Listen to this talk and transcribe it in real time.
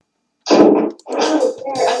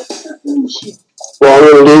Well, I'm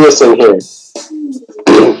gonna do this in here.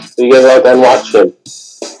 So you guys all done watching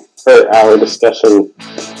for our discussion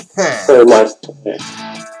for my.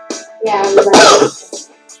 Yeah,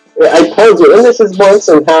 I told you, and this is once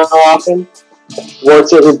and how often?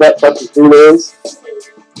 Once every butt fucking 3 minutes.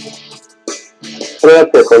 Put it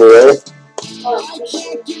up there for me, right?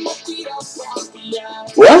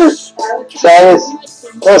 What? Silas?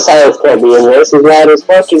 No, Silas can't be in this. He's loud as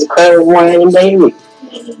fuck. He's a crying, whining baby.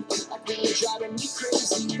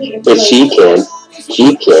 If she can.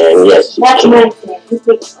 She can, yes, she that's can. my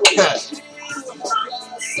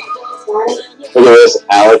Look at this,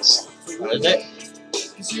 Alex. What is it?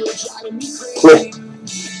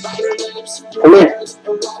 Come here.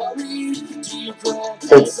 Come here.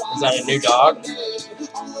 Is that a new dog?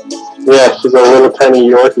 Yeah, she's a little tiny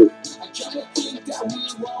Yorkie.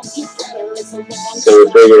 So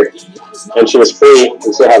bigger. And she was free.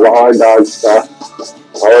 We still have all our dog stuff.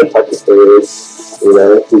 All our puppy food. You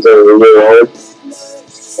know, she's over a year old.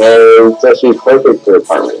 And so she's perfect for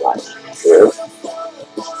apartment life. You know?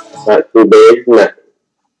 Not too big, nothing.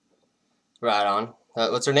 Right on.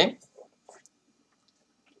 What's her name?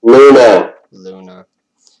 Luna. Luna.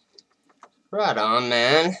 Right on,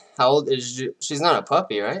 man. How old is she? She's not a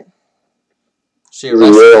puppy, right? She a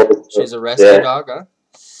rescue? She's a rescue dog, huh?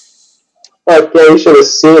 Okay, you should have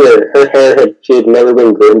seen her. Her hair she had never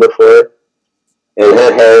been groomed before. And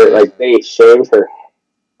her hair, like, they shaved her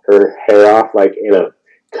hair off, like, in a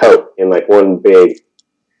coat, in, like, one big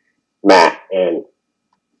mat. And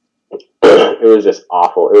it was just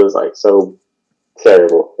awful. It was, like, so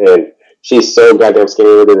terrible. And she's so goddamn skinny.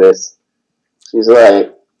 Look at this. She's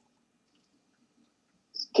like,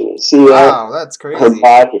 can you see that? Wow, that's crazy. Her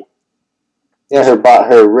body. Yeah,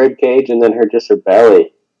 her rib cage and then her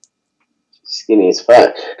belly. She's skinny as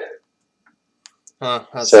fuck. Huh,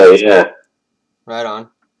 that's so, yeah. Right on.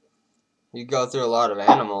 You go through a lot of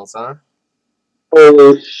animals, huh?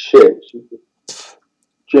 Holy shit. She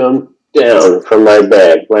jumped down from my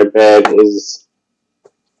bed. My bed is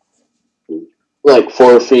like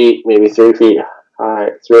 4 feet, maybe 3 feet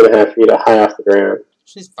high, 3.5 feet high off the ground.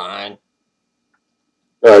 She's fine.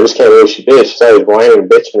 No, I just can't believe she did. She's always whining and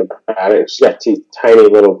bitching about it. She's got 2 tiny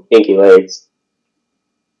little pinky legs.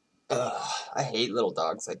 Ugh, I hate little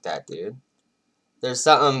dogs like that, dude. There's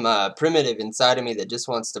something primitive inside of me that just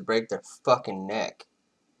wants to break their fucking neck.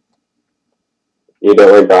 You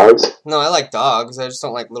don't like dogs? No, I like dogs. I just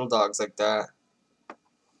don't like little dogs like that.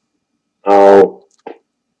 Oh,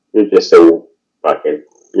 you're just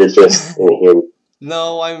inhuman.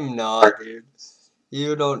 No, I'm not, dude.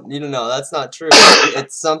 You don't know. That's not true.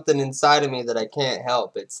 It's something inside of me that I can't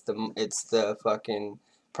help. It's the fucking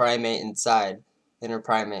primate inside, inner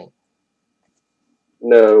primate.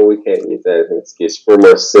 No, we can't use that as an excuse. We're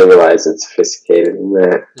more civilized and sophisticated than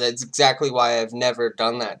that. That's exactly why I've never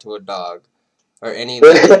done that to a dog or any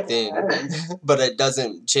living thing. But it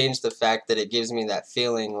doesn't change the fact that it gives me that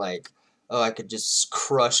feeling like, oh, I could just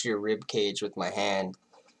crush your rib cage with my hand.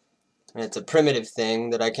 And it's a primitive thing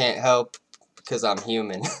that I can't help because I'm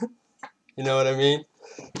human. You know what I mean?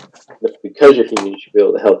 Because you're human, you should be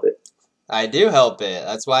able to help it. I do help it.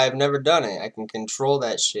 That's why I've never done it. I can control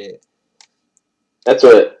that shit. That's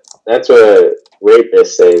what rapists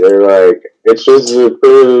say. They're like, it's just a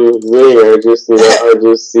primitive thing. I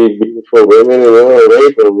just see beautiful women and I want to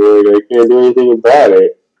rape them. Like, I can't do anything about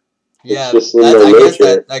it. Yeah,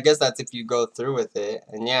 I guess that's if you go through with it.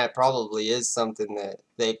 And yeah, it probably is something that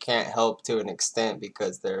they can't help to an extent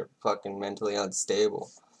because they're fucking mentally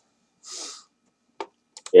unstable.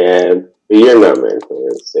 Yeah, but you're not mentally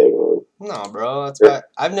unstable. No, bro, that's why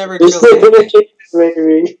I've never killed anything.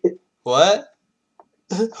 Maybe. What?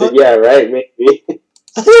 Yeah, right, maybe.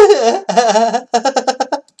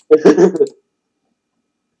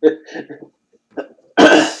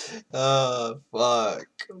 Oh, fuck.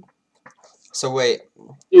 So wait,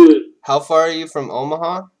 dude, how far are you from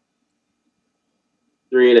Omaha?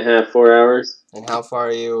 3.5, 4 hours. And how far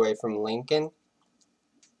are you away from Lincoln?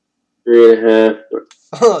 3.5.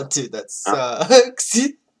 Oh, dude, that sucks.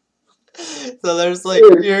 So there's like,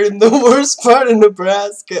 you're in the worst part of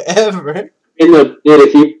Nebraska ever. Dude,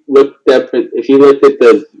 if you looked at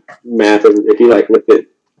the map, if you like looked at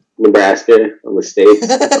Nebraska on the states on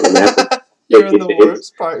the map, you're in the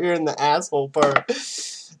worst part. You're in the asshole part.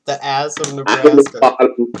 The ass of Nebraska. I'm in the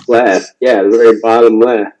bottom left. Yeah, the very bottom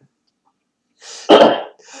left.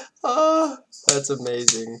 Oh, that's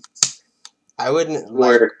amazing. I wouldn't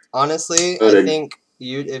honestly. I think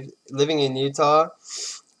if living in Utah,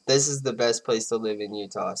 this is the best place to live in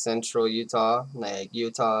Utah. Central Utah, like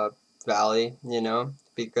Utah Valley, you know,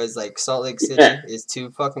 because like Salt Lake City is too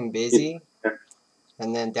fucking busy,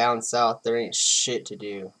 And then down south, there ain't shit to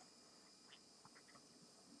do.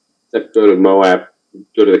 Except go to Moab,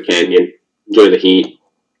 go to the canyon, enjoy the heat.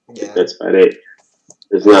 Yeah. That's about it.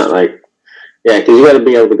 It's not like, yeah, because you got to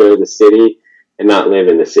be able to go to the city and not live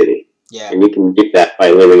in the city. Yeah. And you can get that by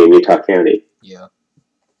living in Utah County. Yeah.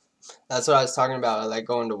 That's what I was talking about. I like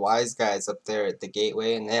going to Wise Guys up there at the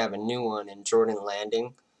Gateway, and they have a new one in Jordan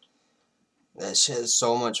Landing. That shit is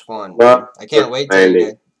so much fun. Well, I can't wait to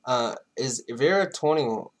Landing. Is Vera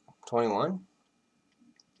 21?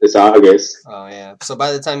 It's August. Oh, yeah. So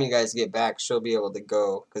by the time you guys get back, she'll be able to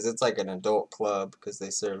go, because it's like an adult club, because they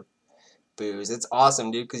serve booze. It's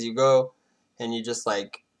awesome, dude, because you go, and you just,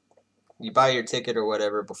 like, you buy your ticket or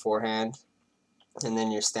whatever beforehand, and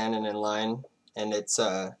then you're standing in line, and it's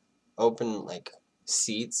open, like,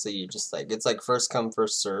 seats, so you just, like, it's like first come,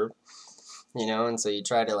 first serve, you know, and so you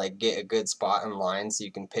try to, like, get a good spot in line so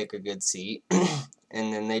you can pick a good seat,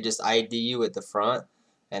 and then they just ID you at the front,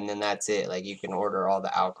 and then that's it. Like, you can order all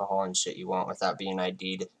the alcohol and shit you want without being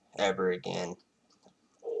ID'd ever again.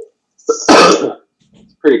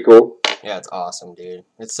 It's pretty cool. Yeah, it's awesome, dude.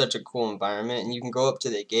 It's such a cool environment, and you can go up to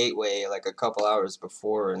the Gateway like a couple hours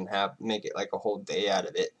before and make it like a whole day out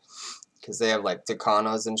of it, because they have like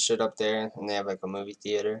Tucanos and shit up there, and they have like a movie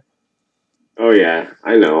theater. Oh yeah,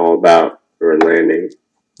 I know all about Jordan Landing.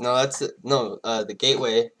 No, the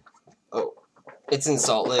Gateway. Oh, it's in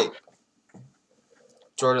Salt Lake.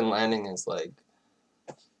 Jordan Landing is like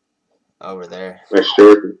over there. West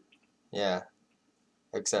Jordan. Yeah,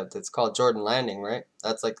 except it's called Jordan Landing, right?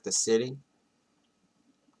 That's like the city.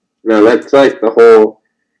 No, that's like the whole.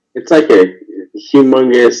 It's like a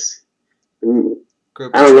humongous.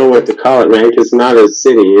 Group I don't know what to call it, man. Because it's not a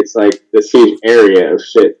city. It's like this huge area of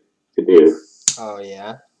shit to do. Oh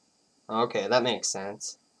yeah. Okay, that makes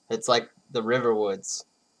sense. It's like the Riverwoods.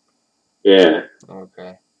 Yeah.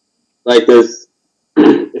 Okay. Like this.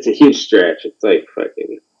 It's a huge stretch. It's like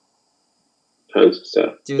fucking tons of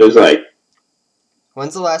stuff. Dude, There's like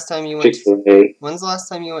when's the last time you went? Chick-fil-A. When's the last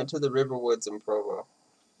time you went to the Riverwoods in Provo?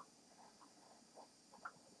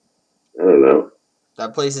 I don't know.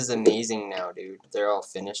 That place is amazing now, dude. They're all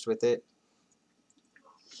finished with it.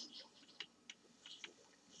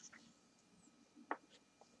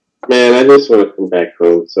 Man, I just want to come back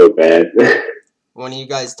home so bad. When are you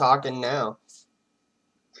guys talking now?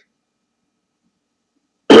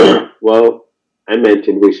 Well, I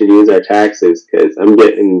mentioned we should use our taxes because I'm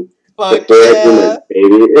getting Fuck before I do yeah! my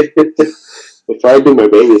baby. Before I do my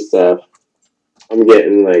baby stuff, I'm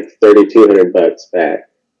getting like $3,200 back,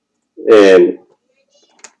 and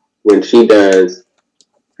when she does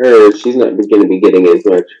hers, she's not going to be getting as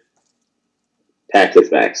much taxes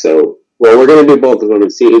back. So, well, we're going to do both of them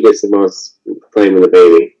and see who gets the most claim of the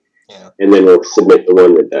baby, Yeah. and then we'll submit the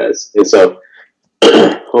one that does. And so,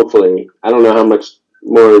 hopefully, I don't know how much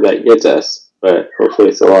more that gets us, but hopefully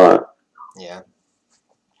it's a lot. Yeah.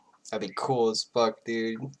 That'd be cool as fuck,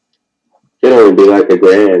 dude. It'd only be like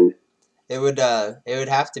 $1,000. It would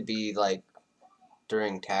have to be like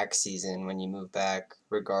during tax season when you move back,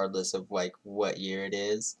 regardless of like what year it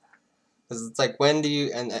is. Because it's like, when do you,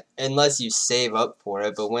 and unless you save up for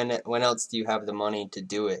it, but when else do you have the money to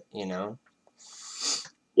do it, you know?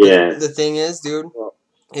 Yeah. The thing is, dude,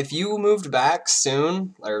 if you moved back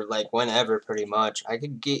soon, or like whenever pretty much, I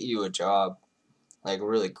could get you a job like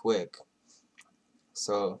really quick.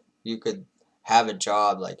 So you could have a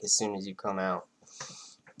job like as soon as you come out.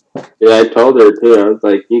 Yeah, I told her too. I was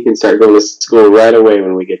like, you can start going to school right away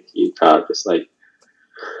when we get to Utah. Just like,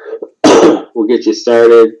 we'll get you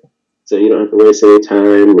started so you don't have to waste any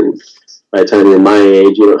time. And by the time you're my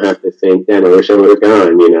age, you don't have to think, damn, I wish I would have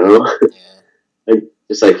gone, you know? Yeah.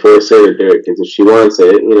 Just like force her to do it, because if she wants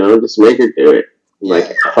it, you know, just make her do it. I'm Yeah.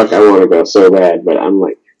 like, fuck, I want to go so bad, but I'm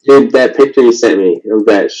like, dude, that picture you sent me of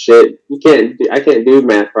that shit, I can't do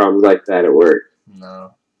math problems like that at work.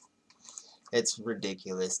 No. It's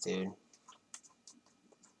ridiculous, dude.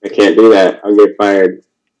 I can't do that. I'll get fired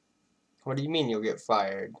What do you mean you'll get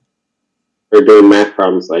fired? for doing math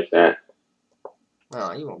problems like that.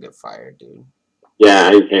 No, you won't get fired, dude. Yeah,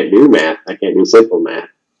 I can't do math. I can't do simple math.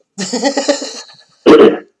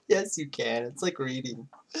 Yes, you can. It's like reading.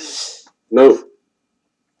 Nope.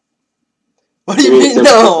 What do you Give me a mean,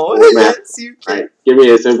 simple no? math. Yes, you can. Alright, give me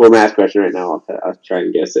a simple math question right now. I'll try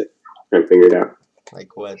and guess it. Try and figure it out.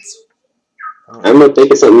 Like what's... I'm gonna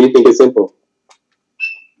think of something you think is simple.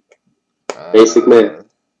 Basic math.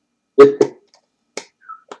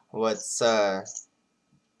 What's, I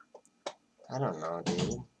don't know,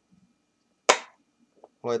 dude.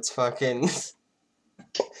 What's fucking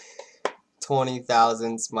 20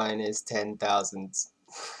 thousandths minus 10 thousandths?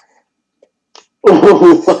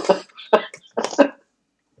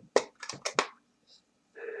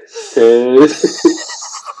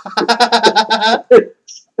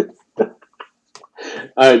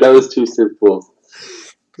 Alright, that was too simple.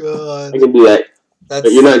 God. I can do that. That's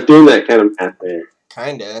But you're not doing that kind of math there.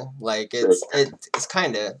 kinda like it's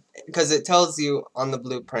kinda because it tells you on the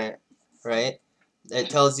blueprint, right? It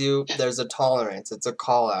tells you there's a tolerance. It's a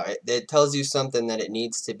call out. It tells you something that it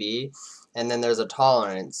needs to be, and then there's a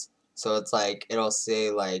tolerance. So it's like it'll say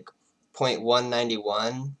like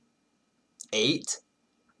 0.1918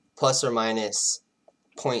 plus or minus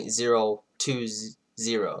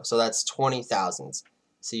 0.020. So that's 20 thousandths.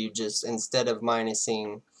 So you just instead of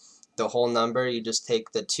minusing the whole number, you just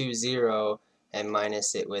take the 20 and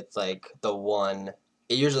minus it with like the 1.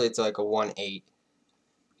 Usually it's like a 1/8.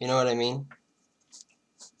 You know what I mean?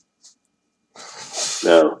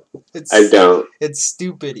 No, It's I don't. it's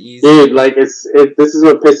stupid easy. Dude, like, this is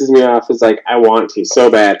what pisses me off, is like, I want to so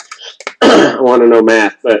bad. I want to know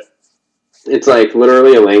math, but it's like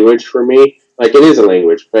literally a language for me. Like, it is a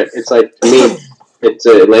language, but it's like, to me, it's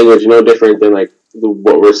a language no different than like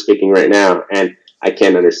what we're speaking right now, and I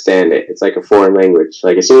can't understand it. It's like a foreign language.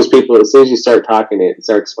 Like, as soon as you start talking it and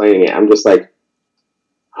start explaining it, I'm just like,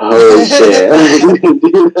 holy shit.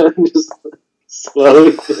 Dude, I'm just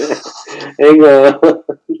slow. Hang on.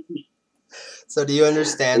 So do you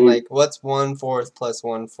understand like what's 1/4 plus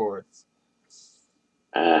 1/4?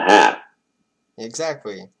 Half.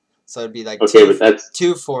 Exactly. So it'd be like Okay, but that's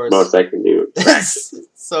 2/4. most I can do.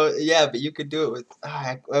 So yeah, but you could do it with.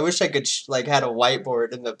 I wish I could like had a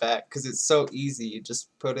whiteboard in the back because it's so easy. You just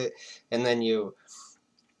put it, and then you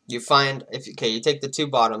find if you take the two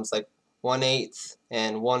bottoms like 1/8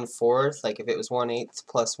 and 1/4. Like if it was 1/8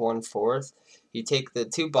 plus 1/4, you take the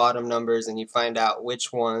two bottom numbers and you find out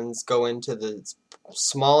which ones go into the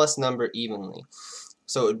smallest number evenly.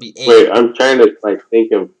 So it would be 8. Wait, I'm trying to like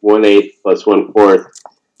think of 1/8 plus 1/4,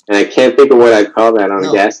 and I can't think of what I'd call that on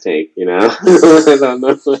a gas tank. You know, I don't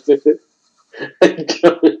know what it is. I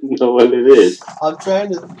don't know what it is. I'm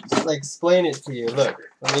trying to like explain it to you. Look,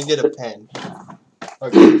 let me get a pen.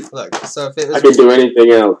 Okay, look. So if it was I can do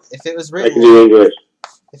anything else. if it was I written can do English.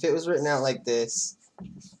 if it was written out like this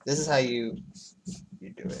is how you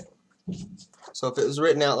do it. So if it was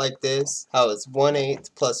written out like this, how it's 1/8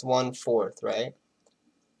 plus 1/4, right?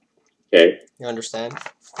 Okay. You understand?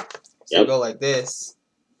 So Yep. you go like this,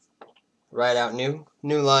 write out new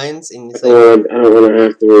lines, and you I say, don't want to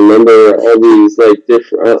have to remember all these like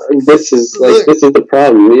different. This is the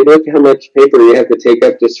problem. You look how much paper you have to take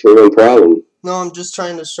up just for one problem. no, I'm just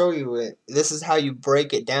trying to show you it. This is how you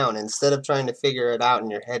break it down. Instead of trying to figure it out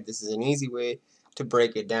in your head, this is an easy way to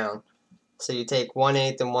break it down. So you take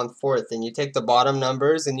 1/8 and 1/4, and you take the bottom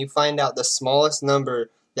numbers, and you find out the smallest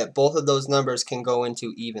number that both of those numbers can go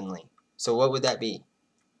into evenly. So what would that be? It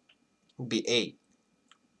would be 8.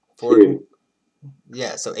 4 can,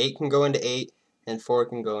 yeah, so 8 can go into 8, and 4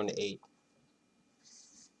 can go into 8.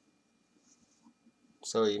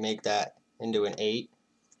 So you make that into an 8,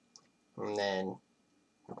 and then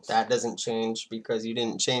that doesn't change because you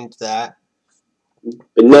didn't change that.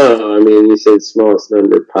 But no, I mean, you said smallest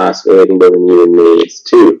number possible that can go in evenly. It's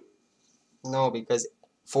 2. No, because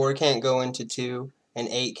 4 can't go into 2, and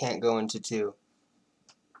 8 can't go into 2.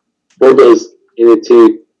 4 goes into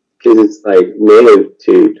 2 because it's like negative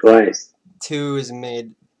 2 twice. 2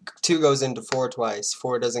 goes into 4 twice.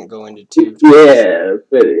 4 doesn't go into 2 twice. Yeah,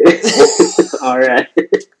 but alright.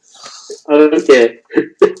 Okay.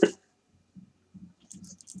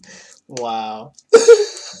 Wow.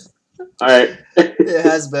 Alright. It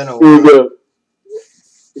has been a Here we while. go.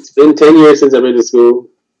 It's been 10 years since I've been to school,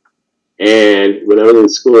 and when I was in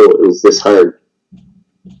school, it was this hard.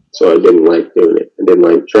 So I didn't like doing it. I didn't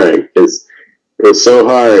like trying because it was so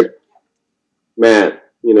hard. Math,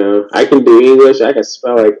 you know, I can do English. I can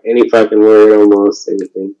spell like any fucking word, almost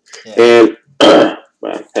anything. Yeah. And well,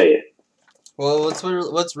 I tell you. Well,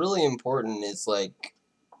 what's really important is like,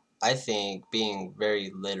 I think being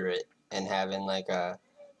very literate and having like a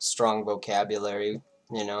strong vocabulary.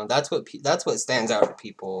 You know, that's what stands out to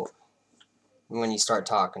people when you start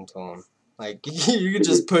talking to them. Like you can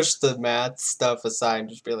just push the math stuff aside and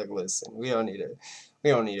just be like, listen, we don't need to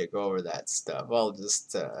go over that stuff. I'll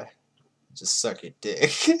just suck your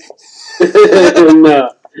dick. No,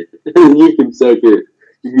 you can suck it.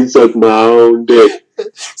 You can suck my own dick.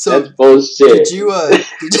 So that's bullshit.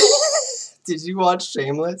 Did you watch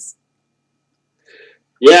Shameless?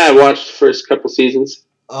 Yeah, I watched the first couple seasons.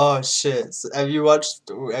 Oh shit! So have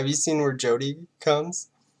you seen where Jody comes?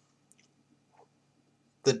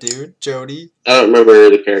 The dude, Jody. I don't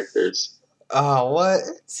remember the characters. Oh, what?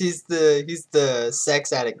 He's the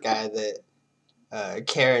sex addict guy that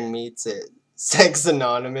Karen meets at Sex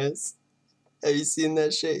Anonymous. Have you seen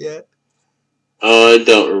that shit yet? Oh, I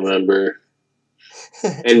don't remember.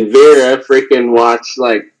 And Vera freaking watched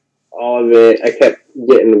like all of it. I kept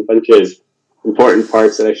getting a bunch of important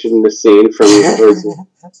parts that I shouldn't have seen from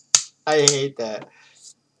I hate that.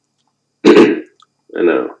 I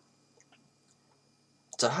know.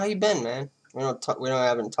 So how you been, man? We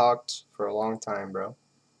haven't talked for a long time, bro.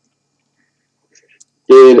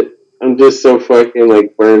 Dude, I'm just so fucking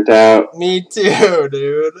like burnt out. Me too,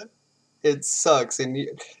 dude. It sucks. And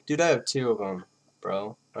dude, I have two of them,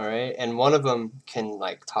 bro. All right, and one of them can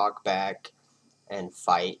like talk back and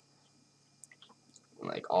fight, and,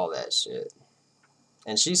 like all that shit.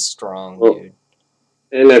 And she's strong, dude.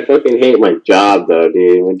 And I fucking hate my job though,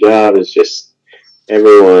 dude. My job is just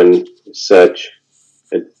everyone is such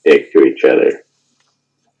a dick to each other.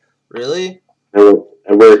 Really? I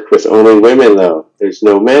work with only women though. There's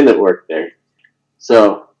no men that work there.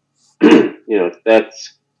 So,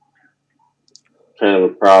 that's kind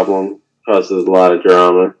of a problem. Causes a lot of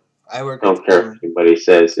drama. I work. Don't care if anybody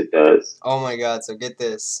says it does. Oh my god! So get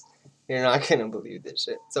this. You're not gonna believe this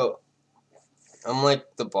shit. So, I'm like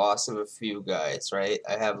the boss of a few guys, right?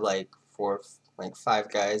 I have like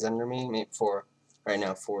five guys under me, maybe four. Right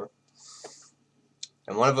now, four.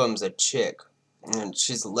 And one of them's a chick, and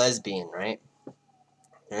she's a lesbian, right?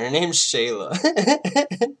 And her name's Shayla.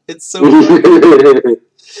 It's so weird.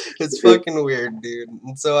 It's fucking weird, dude.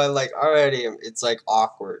 And so I like already, it's like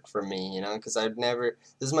awkward for me, because I've never.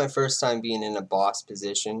 This is my first time being in a boss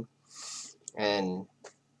position, and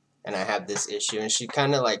I have this issue, and she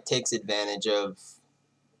kind of like takes advantage of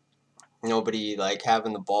nobody like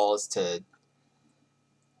having the balls to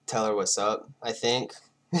tell her what's up. I think,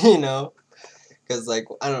 because like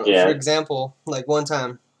I don't know. Yeah. For example, like one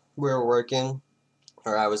time we were working,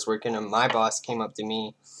 or I was working, and my boss came up to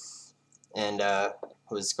me, and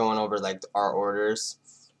was going over like our orders,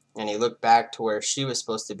 and he looked back to where she was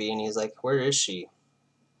supposed to be, and he's like, "Where is she?"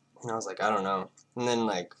 And I was like, "I don't know." And then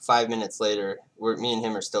like 5 minutes later, me and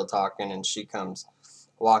him are still talking, and she comes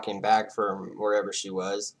walking back from wherever she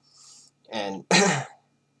was, and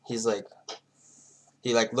he's like,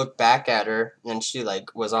 he like looked back at her, and she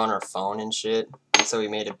like was on her phone and shit, and so he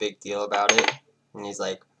made a big deal about it, and he's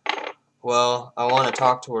like, "Well, I want to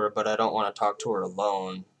talk to her, but I don't want to talk to her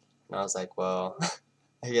alone." And I was like, "Well,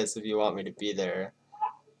 I guess if you want me to be there,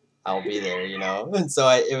 I'll be there, And so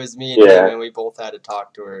it was me and him, and we both had to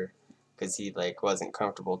talk to her because he like wasn't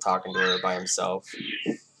comfortable talking to her by himself.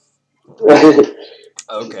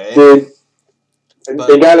 Okay. Dude,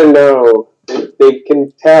 they gotta know. They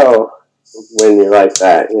can tell when you're like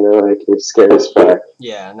that, like you're scared as fuck.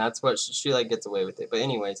 Yeah, and that's what she like gets away with it. But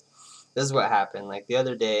anyways, this is what happened. Like the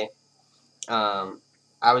other day,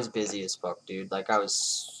 I was busy as fuck, dude. Like I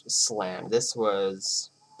was slammed. This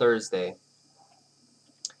was Thursday.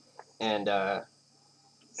 And I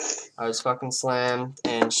was fucking slammed,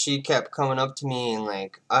 and she kept coming up to me and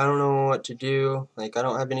like, "I don't know what to do, like I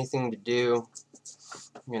don't have anything to do,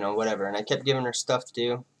 whatever." And I kept giving her stuff to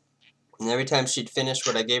do, and every time she'd finish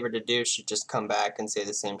what I gave her to do, she'd just come back and say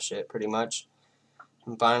the same shit pretty much.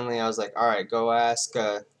 And finally I was like, "Alright, go ask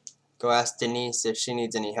Denise if she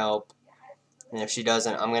needs any help, and if she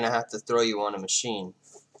doesn't, I'm gonna have to throw you on a machine."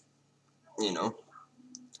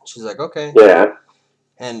 She's like, "Okay." Yeah.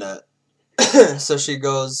 And so she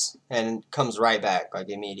goes and comes right back, like,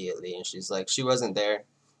 immediately. And she's like, she wasn't there.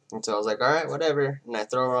 And so I was like, all right, whatever. And I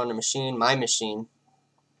throw her on the machine, my machine.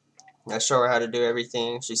 And I show her how to do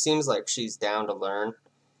everything. She seems like she's down to learn.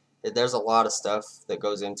 There's a lot of stuff that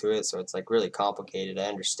goes into it, so it's, like, really complicated. I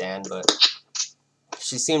understand, but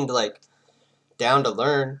she seemed, like, down to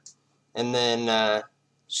learn. And then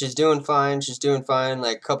she's doing fine.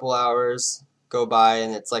 Like, a couple hours go by,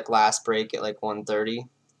 and it's, like, last break at, like, 1:30.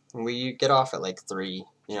 We get off at like 3,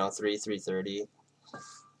 3:30.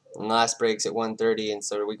 And last break's at 1:30, and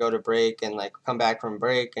so we go to break and like come back from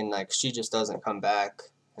break, and like she just doesn't come back.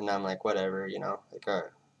 And I'm like, whatever, like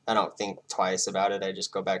I don't think twice about it. I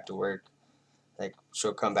just go back to work. Like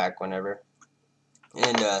she'll come back whenever.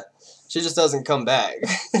 And she just doesn't come back.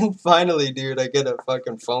 And finally, dude, I get a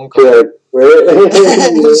fucking phone call.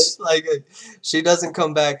 Like she doesn't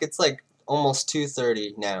come back. It's like almost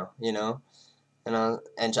 2:30 now,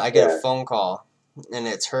 And I get a phone call, and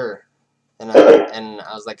it's her, and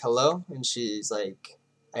I was like, hello, and she's like,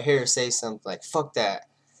 I hear her say something like, fuck that,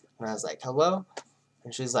 and I was like, hello,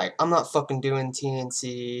 and she's like, I'm not fucking doing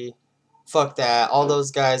TNC, fuck that, all those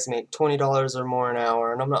guys make $20 or more an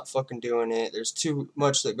hour, and I'm not fucking doing it, there's too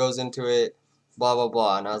much that goes into it, blah, blah,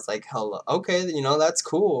 blah, and I was like, hello, okay, that's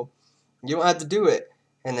cool, you don't have to do it,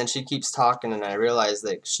 and then she keeps talking, and I realized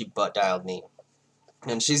that she butt dialed me.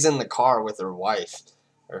 And she's in the car with her wife,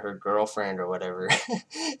 or her girlfriend or whatever.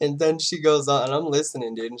 And then she goes on, and I'm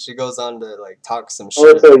listening, dude, and she goes on to like talk some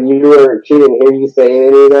Oh, shit. so she didn't hear you say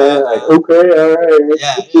any of that? Like, okay, alright.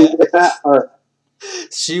 Yeah. Or,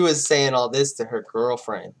 She was saying all this to her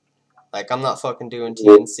girlfriend. Like, I'm not fucking doing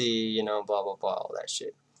TNC, you know, blah, blah, blah, all that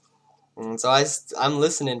shit. And so I'm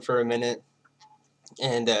listening for a minute,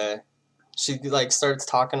 and she, like, starts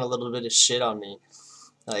talking a little bit of shit on me.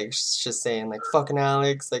 Like, she's just saying, like, fucking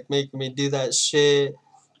Alex, like, making me do that shit.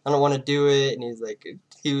 I don't want to do it. And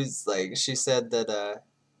he was like, she said that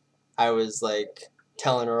I was, like,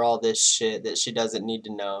 telling her all this shit that she doesn't need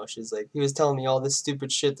to know. She's like, he was telling me all this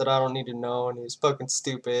stupid shit that I don't need to know, and he was fucking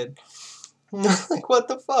stupid. Like, what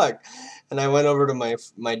the fuck? And I went over to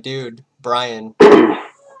my dude, Brian,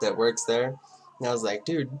 that works there, and I was like,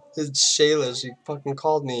 dude, this is Shayla, she fucking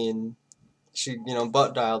called me, and she, you know,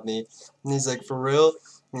 butt dialed me. And he's like, for real?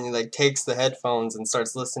 And he, like, takes the headphones and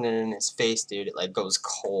starts listening in his face, dude. It, like, goes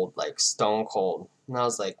cold, like, stone cold. And I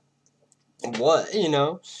was like, what, you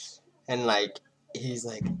know? And, like, he's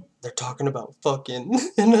like, they're talking about fucking.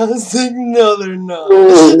 And I was like, no, they're not.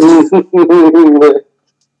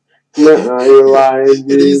 no, you're lying,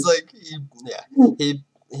 dude. And he's like,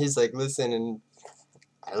 he's like, listen, and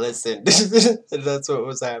I listened. And that's what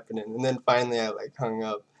was happening. And then finally I, like, hung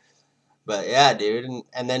up. But yeah, dude,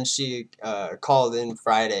 and then she called in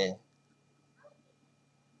Friday.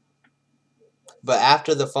 But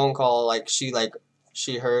after the phone call, like, she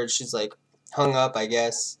heard, she's like, hung up, I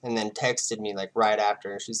guess, and then texted me, like, right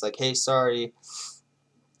after. She's like, hey, sorry,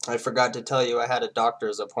 I forgot to tell you I had a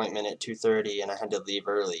doctor's appointment at 2:30 and I had to leave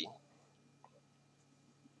early.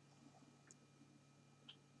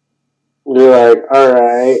 You're like,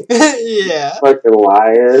 alright. Yeah. Fucking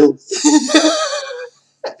liar.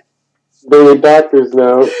 Daily doctor's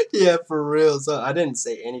note. Yeah, for real. So I didn't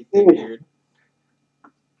say anything, dude.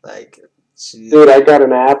 Like, dude, I got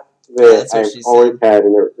an app that I've always had,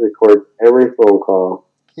 and it records every phone call.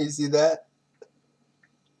 Can you see that?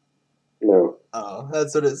 No. Oh,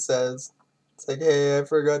 that's what it says. It's like, hey, I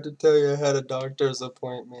forgot to tell you I had a doctor's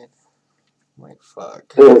appointment. I'm like,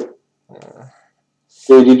 fuck. Dude,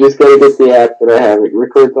 you just gotta get the app that I have. It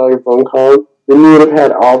records all your phone calls. Then you would have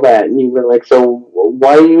had all that, and you've been like, so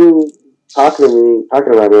why are you talking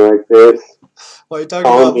about me like this? Why are you talking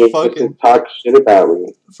about fucking? Talk shit about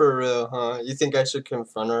me. For real, huh? You think I should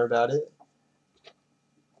confront her about it?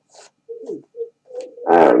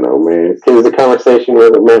 I don't know, man. Because the conversation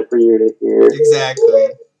wasn't meant for you to hear.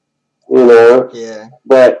 Exactly. You know? Yeah.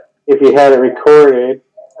 But if you had it recorded,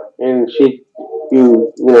 and you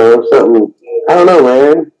know, something, I don't know,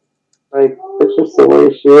 man. Like, it's just the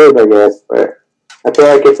way she is, I guess. But I feel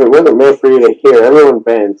like if it wasn't meant for you to hear, everyone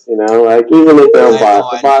vents, you know? Like, even if they're a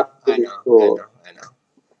boss, the boss is cool. I know.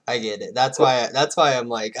 I get it. That's why I'm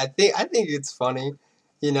like, I think it's funny,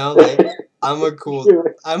 you know? Like, I'm a cool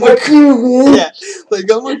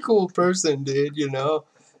person, dude, you know?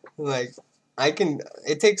 Like,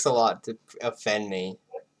 it takes a lot to offend me.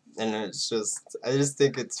 And I just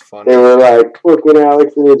think it's funny. They were like, looking at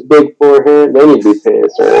Alex and his big forehead, then you'd be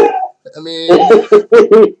pissed, right? I mean,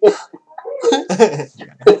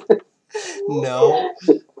 no,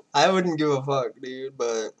 I wouldn't give a fuck, dude,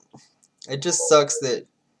 but it just sucks that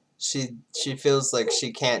she feels like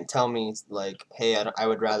she can't tell me, like, hey, I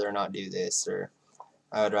would rather not do this, or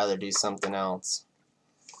I would rather do something else.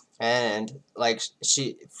 And, like,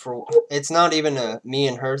 it's not even a me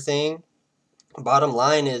and her thing. Bottom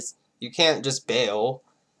line is, you can't just bail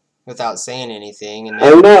without saying anything, and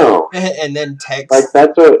then, I know. And then text, like,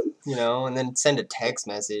 that's what, you know, and then send a text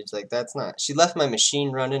message. Like, that's not. She left my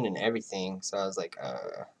machine running and everything, so I was like,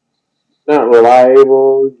 not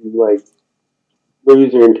reliable. You, like,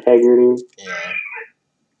 lose your integrity. Yeah.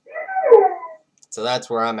 So that's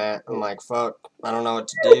where I'm at. I'm like, fuck, I don't know what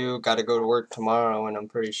to do. Got to go to work tomorrow, and I'm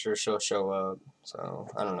pretty sure she'll show up. So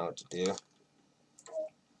I don't know what to do.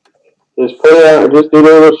 Just put it out. Just do the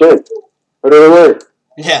little shit. Put it to work.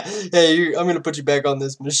 Yeah. Hey, I'm gonna put you back on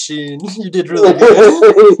this machine. You did really good. Yeah.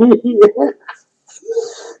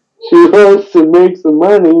 She wants to make some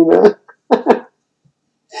money, you know.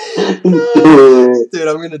 Dude,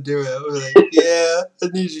 I'm gonna do it. I'm like, yeah, I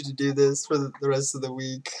need you to do this for the rest of the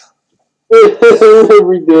week.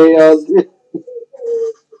 Every day I'll do.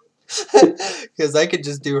 Because I could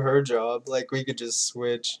just do her job. Like, we could just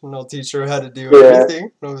switch, and I'll teach her how to do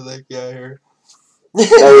everything. And I'll be like, yeah, here.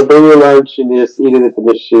 I would bring your lunch and just eat it at the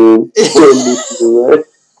machine. That'd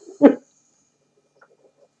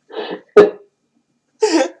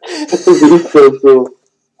be so cool.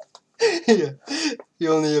 Yeah.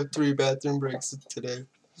 You only have 3 bathroom breaks today.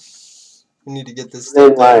 We need to get this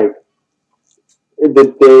And stuff done.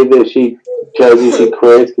 the day that she tells you she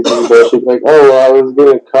quits because she's like, oh, well, I was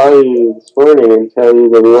going to call you this morning and tell you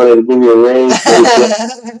that we wanted to give you a raise.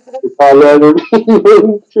 We call other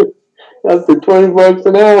people up to $20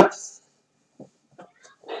 an hour.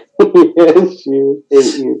 Yes, you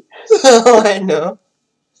hate you. Oh, I know.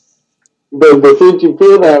 But since you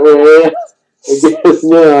feel that way, I guess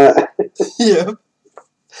not. Yep.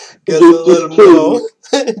 Guess Just I'll let him know.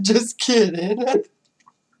 Just kidding.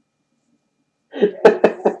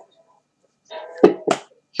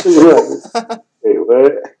 Wait,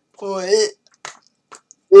 what? What?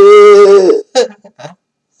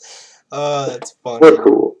 Oh, that's funny. We're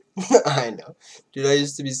cool. I know. Dude, I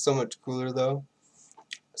used to be so much cooler though.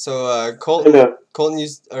 So I Colton know.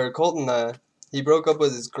 he broke up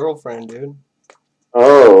with his girlfriend, dude.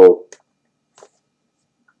 Oh.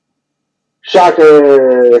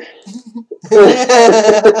 Shocker!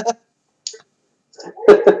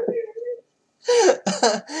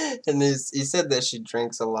 And he said that she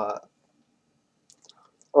drinks a lot.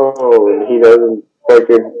 Oh, and he doesn't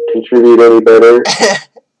fucking contribute any better.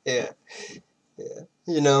 Yeah.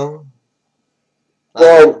 You know.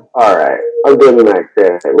 Well, alright. I'll give him that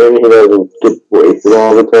credit. Maybe he doesn't get wasted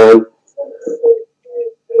all the time.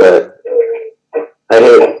 But I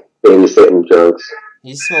hate babysitting drunks.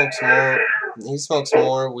 He smokes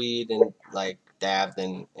more weed and like dab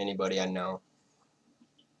than anybody I know.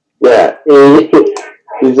 Yeah, he's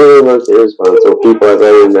one of the most irresponsible people I've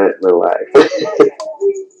ever met in my life.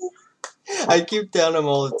 I keep telling him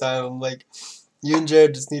all the time. I'm like, you and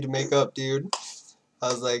Jared just need to make up, dude. I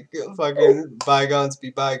was like, fucking bygones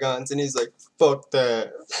be bygones, and he's like, fuck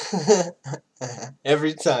that.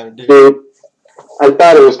 Every time, dude. Dude, I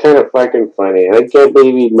thought it was kind of fucking funny. I can't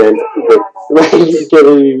believe he meant it. Like, you can't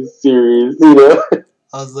believe he was serious, you know?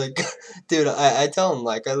 I was like, dude, I tell him,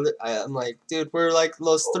 like, I'm like, dude, we're like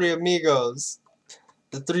Los Three Amigos.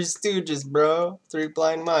 The Three Stooges, bro. Three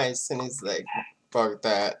blind mice. And he's like, fuck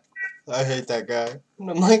that. I hate that guy. And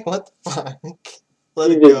I'm like, what the fuck? Let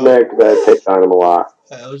You it just go. mad because I picked on him a lot.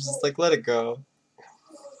 I was just like, let it go.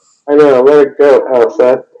 I know, let it go,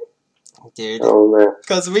 Elsa. Dude. Oh, man.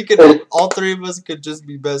 Because we could, all three of us could just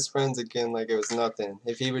be best friends again like it was nothing.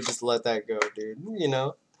 If he would just let that go, dude. You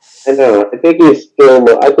know? I know. I think he's still.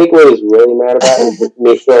 I think what he's really mad about is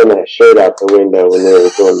me throwing that shirt out the window when they were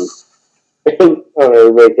going on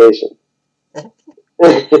our vacation.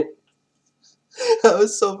 That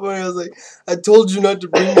was so funny. I was like, I told you not to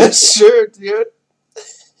bring that shirt, dude.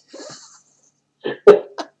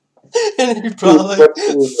 And he brought like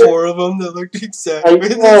 4 of them that looked exactly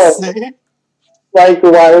the same. Like,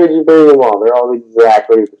 why would you bring them all? They're all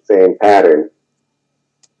exactly the same pattern.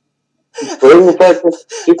 Bring the fucking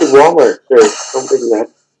stupid Walmart shirt. Don't bring that.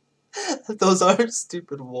 Those are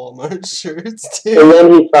stupid Walmart shirts, dude. And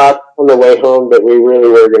then he thought on the way home that we really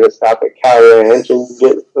were going to stop at Cow Ranch and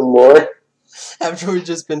get some more. After we've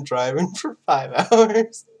just been driving for 5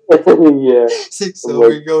 hours. Yeah. 6, so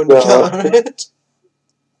we're going to Cow Ranch.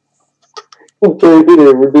 Dude,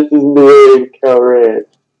 we're just in the way to Cow Ranch.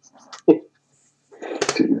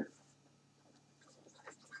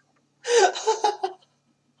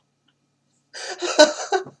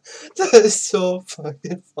 That is so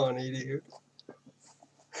fucking funny, dude.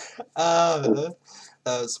 That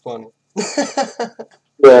was funny.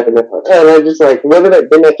 Yeah, no. And I just like, didn't I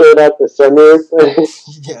throw it out the sunroof?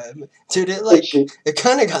 Yeah, dude, it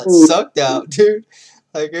kind of got sucked out, dude.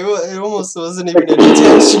 Like, it almost wasn't even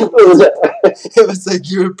intentional. It was like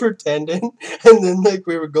you were pretending, and then, like,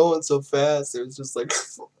 we were going so fast, it was just like,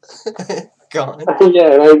 gone.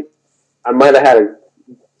 Yeah, and I might have had a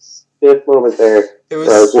stiff moment there. I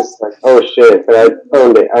was just like, oh shit, but I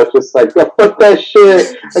owned it. I was just like, oh, fuck that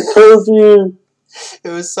shit, I told you. It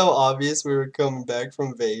was so obvious we were coming back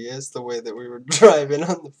from Vegas, the way that we were driving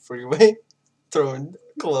on the freeway, throwing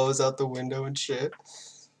clothes out the window and shit,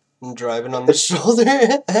 and driving on the shoulder.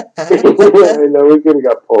 I know, we could have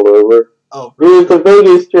got pulled over. Oh, it was a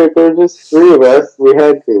Vegas trip, there were just 3 of us, we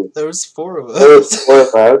had to. There was 4 of us. There was 4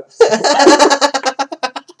 of us.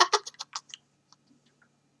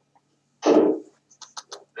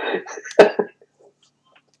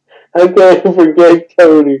 I can't forget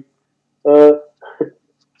Cody.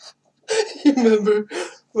 You remember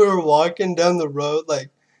we were walking down the road, like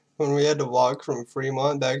when we had to walk from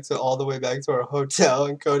Fremont all the way back to our hotel,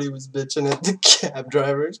 and Cody was bitching at the cab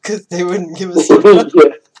drivers because they wouldn't give us a ride.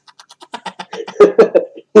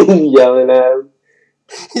 He's yelling at him.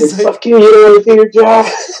 He's like, fuck you don't want to do your job.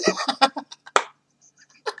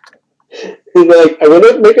 He's like, I'm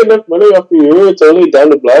gonna make enough money off of you. It's only down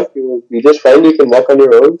the block. You just find you can walk on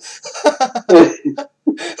your own.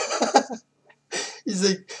 He's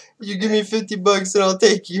like, you give me $50 and I'll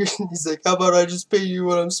take you. He's like, how about I just pay you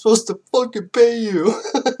what I'm supposed to fucking pay you?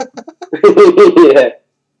 Yeah.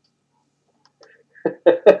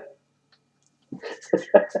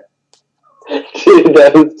 Dude,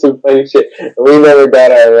 that was some funny shit. We never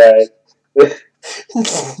got our ride.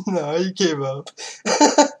 No, he came up.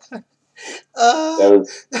 That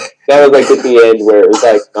was like at the end where it was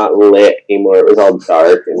like not lit anymore. It was all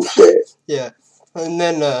dark and shit. Yeah. And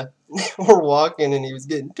then we're walking and he was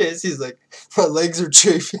getting pissed. He's like, my legs are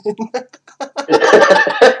chafing.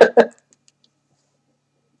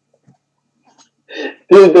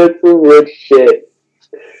 Dude, that's some weird shit.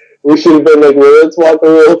 We should have been like, well, let's walk a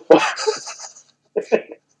little far.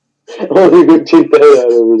 I want to go check that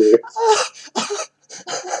out over there.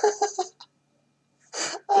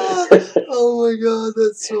 Oh my god,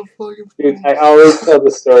 that's so fucking funny. Dude, I always tell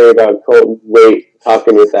the story about Colton Wait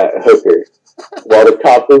talking with that hooker while the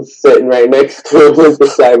cop was sitting right next to him on the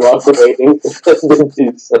sidewalk waiting for him to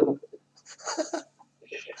do something.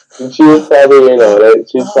 And she was probably,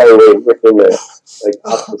 she was probably waiting for him to, like,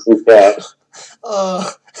 talk to some cat.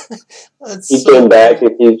 That's He so came back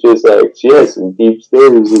and he's just like, she has some deep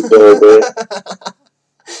stories to tell her.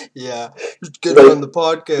 Yeah, just get her on the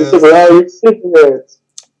podcast. Look at all your cigarettes.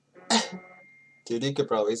 Dude, he could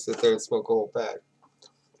probably sit there and smoke a whole pack.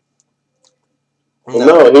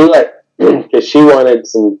 No, he like, because she wanted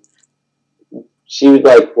some, she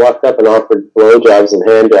like walked up and offered blowjobs and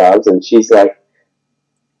hand jobs, and she's like,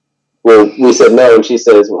 well, we said no, and she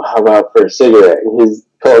says, well, how about for a cigarette? And he's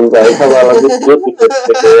Colin's like, how about I'll just give you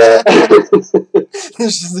a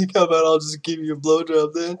cigarette? She's like, how about I'll just give you a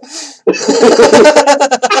blowjob then?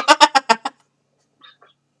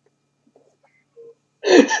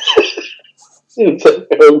 It's like,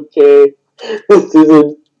 okay, this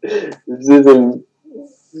isn't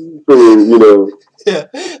for, Yeah,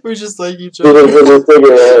 we just like each for other. the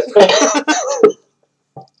cigarette.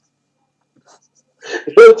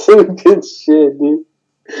 That's some good shit, dude.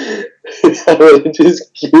 I would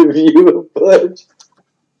just give you a bunch.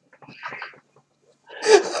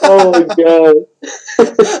 Oh my god.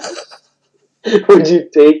 Would you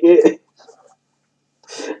take it?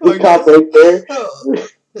 The cop right there?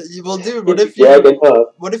 Well, dude, what if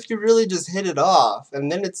you really just hit it off, and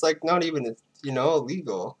then it's like not even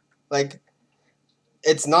illegal? Like,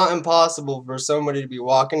 it's not impossible for somebody to be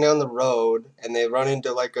walking down the road and they run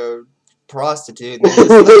into like a prostitute. And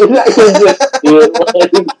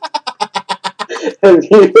Have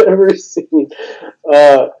you ever seen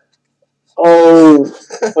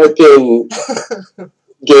fucking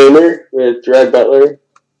Gamer with Gerard Butler?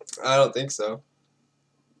 I don't think so.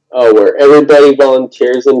 Oh, where everybody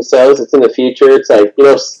volunteers themselves. It's in the future. It's like, you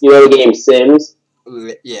know the game Sims?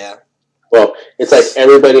 Yeah. Well, it's like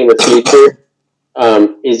everybody in the future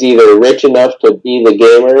is either rich enough to be the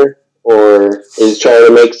gamer or is trying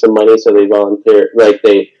to make some money, so they volunteer. Like,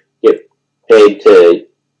 they get paid to,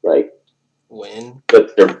 like, win.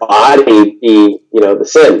 Let their body be, the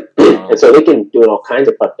sim. And so they can do all kinds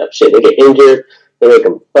of fucked up shit. They get injured, they make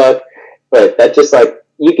them fuck. But that's just like,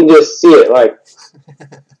 you can just see it. Like,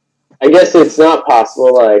 I guess it's not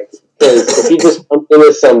possible, like, because if you just bumped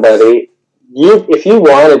into somebody, if you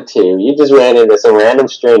wanted to, you just ran into some random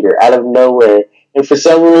stranger out of nowhere, and for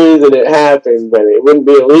some reason it happened, but it wouldn't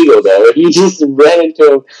be illegal though. You just ran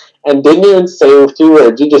into him and didn't even say 2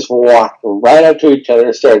 words. You just walked right up to each other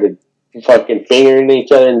and started fucking fingering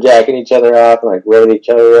each other and jacking each other off and like rubbing each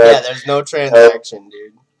other up. Yeah, there's no transaction,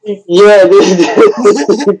 dude. Yeah, dude.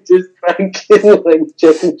 Just fucking like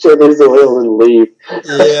check each other's oil and leave.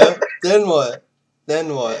 Yeah. Then what?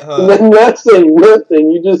 Huh?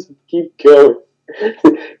 Nothing. You just keep going.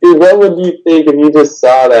 Dude, what would you think if you just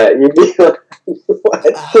saw that? You'd be like,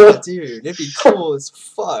 what? Dude, it'd be cool as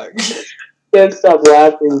fuck. Can't stop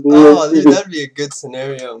laughing, dude. Oh, dude, that'd be a good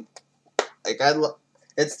scenario. Like,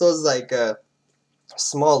 it's those like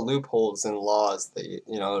small loopholes in laws that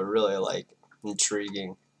are really like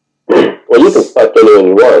intriguing. Well, you can fuck anyone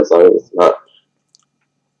you want as long as it's not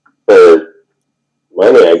for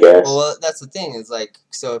money, I guess. Well, that's the thing. Is like,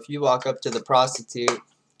 so if you walk up to the prostitute,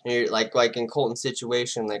 and you're like in Colton's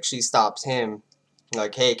situation, like she stops him,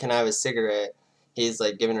 like, hey, can I have a cigarette? He's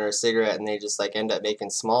like giving her a cigarette, and they just like end up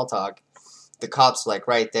making small talk. The cop's like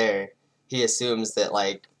right there. He assumes that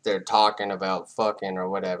like they're talking about fucking or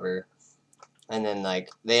whatever. And then,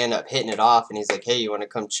 like, they end up hitting it off, and he's like, hey, you want to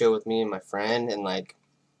come chill with me and my friend? And, like,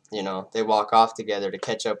 they walk off together to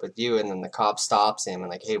catch up with you, and then the cop stops him and,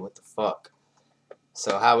 like, hey, what the fuck?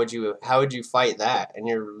 So how would you fight that? And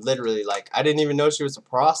you're literally like, I didn't even know she was a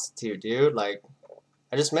prostitute, dude. Like,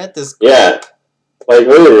 I just met this girl. Yeah. Like,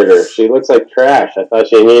 look at her. She looks like trash. I thought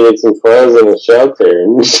she needed some clothes and a shelter.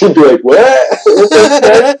 And she'd be like, what?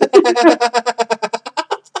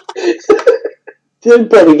 Didn't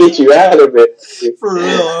probably get you out of it. For real,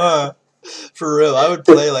 huh? For real, I would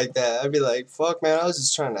play like that. I'd be like, fuck, man, I was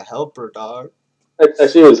just trying to help her, dog. I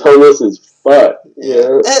thought she was homeless as fuck.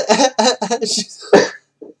 Yeah. Yeah.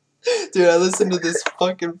 Dude, I listened to this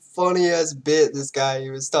fucking funny ass bit. This guy,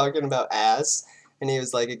 he was talking about ass, and he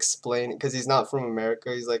was like explaining, because he's not from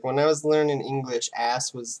America. He's like, when I was learning English,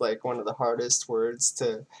 ass was like one of the hardest words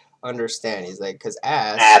to understand. He's like, because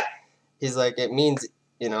ass, he's like, it means,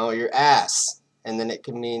 you know, your ass, and then it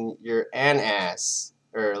can mean you're an ass,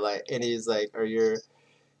 or like, and he's like,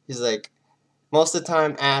 he's like, most of the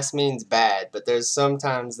time ass means bad, but there's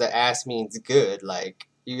sometimes the ass means good, like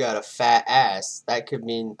you got a fat ass. That could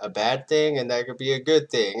mean a bad thing and that could be a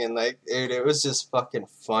good thing. And like, dude, it was just fucking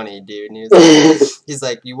funny, dude. And he was like, he's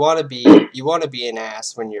like, you wanna be an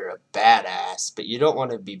ass when you're a badass, but you don't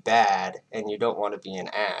wanna be bad and you don't wanna be an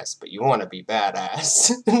ass, but you wanna be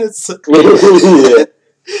badass. And it's like, yeah,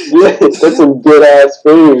 that's some good ass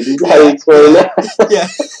food. You gotta explain that. Yeah.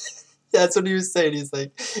 That's what he was saying. He's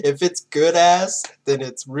like, if it's good ass, then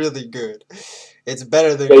it's really good. It's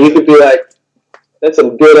better than. Yeah, you could be like, that's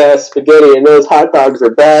some good ass spaghetti, and those hot dogs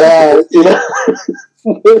are badass. You know,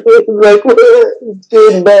 like what? It's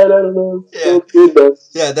good and bad. I don't know. It's so good though.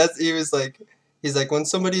 Yeah, he's like, when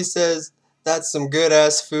somebody says that's some good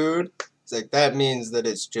ass food, he's like, that means that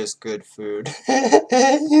it's just good food.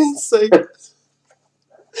 It's like,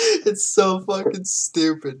 it's so fucking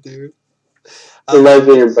stupid, dude.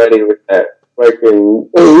 Imagine your buddy with that fucking.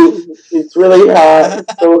 It's really hot.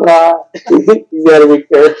 It's so hot. You gotta be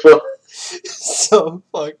careful. So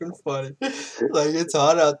fucking funny. Like, it's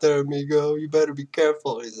hot out there, amigo. You better be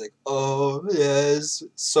careful. He's like, oh yes,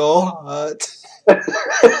 it's so hot.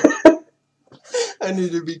 I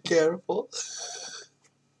need to be careful.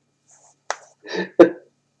 He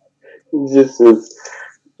was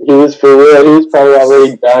for real. He was probably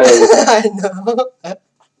already dying. I know.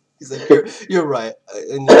 He's like, you're right.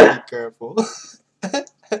 I need to be careful.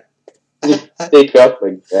 Take off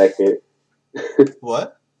my jacket.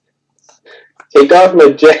 What? Take off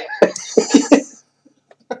my jacket.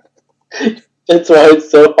 That's why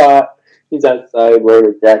it's so hot. He's outside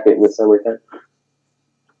wearing a jacket in the summertime.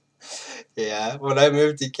 Yeah, when I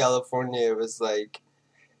moved to California, it was like,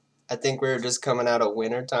 I think we were just coming out of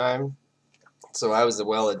winter time, so I was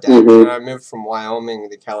well adapted. Mm-hmm. I moved from Wyoming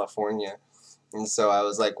to California, and so I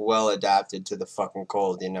was like well adapted to the fucking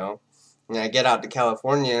cold, you know. And I get out to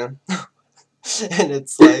California, and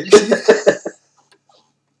it's like,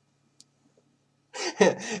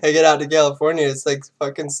 I get out to California, it's like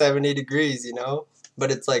fucking 70 degrees, you know. But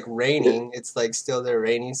it's like raining. It's like still their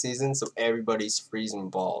rainy season, so everybody's freezing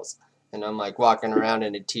balls. And I'm like walking around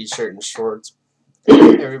in a t-shirt and shorts.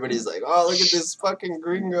 Everybody's like, oh, look at this fucking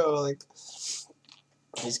gringo. Like,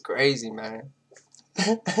 he's crazy, man.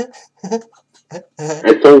 I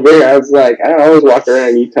told her, I was like, I always walk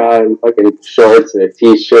around Utah in fucking shorts and a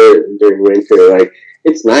t-shirt during winter. Like,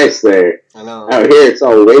 it's nice there. I know. Out here, it's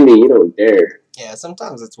all windy. You don't dare. Yeah,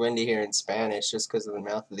 sometimes it's windy here in Spanish just because of the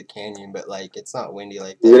mouth of the canyon, but like, it's not windy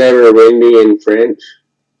like that. Is it ever windy in French?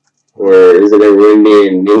 Or is it ever windy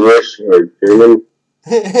in English or German?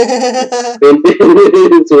 It's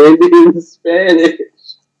windy in Spanish.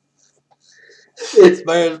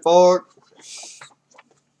 Spanish pork.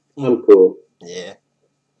 I'm cool. Yeah.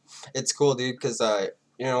 It's cool, dude, because,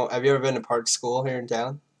 you know, have you ever been to park school here in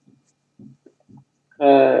town?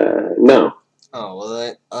 No. Oh,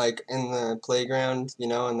 well, like, in the playground, you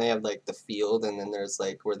know, and they have, like, the field, and then there's,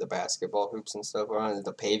 like, where the basketball hoops and stuff are on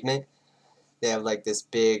the pavement. They have, like, this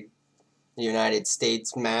big United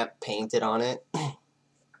States map painted on it.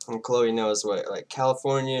 And Chloe knows what, like,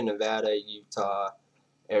 California, Nevada, Utah,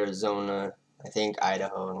 Arizona, I think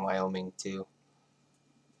Idaho, and Wyoming, too.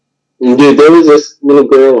 Dude, there was this little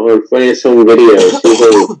girl on Funniest Home Video.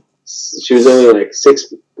 She was only like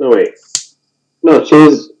 6. No, wait. No, she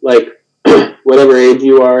was like whatever age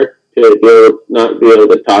you are to not be able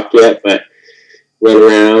to talk yet, but run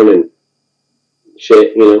around and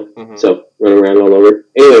shit, you know. Mm-hmm. So run around all over.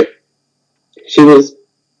 Anyway, she was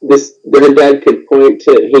her dad could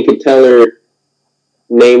he could tell her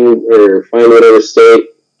name or find whatever state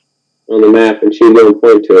on the map, and she'd go and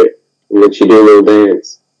point to it, and then she'd do a little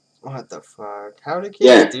dance. What the fuck? How do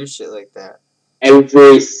kids do shit like that?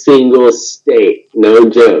 Every single state, no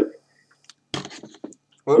joke.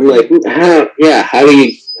 I'm like, how do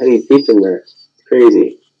you teach them that? It's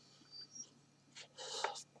crazy.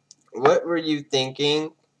 What were you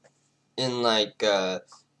thinking in, like,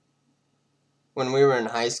 when we were in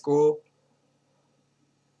high school?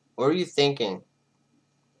 What were you thinking?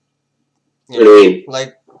 What do you mean?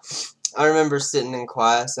 Like, I remember sitting in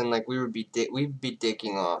class and like we'd be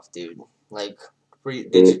dicking off, dude. Like,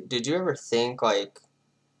 did you ever think like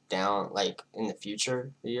down like in the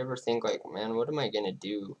future? Do you ever think like, man, what am I gonna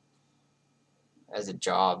do as a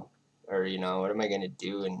job, or what am I gonna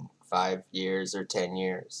do in 5 years or 10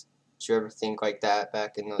 years? Did you ever think like that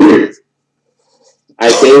back in those days?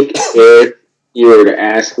 I think if you were to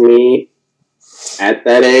ask me at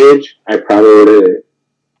that age, I probably would have.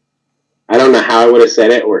 I don't know how I would have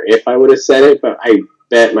said it or if I would have said it, but I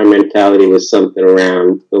bet my mentality was something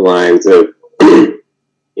around the lines of,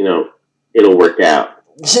 it'll work out.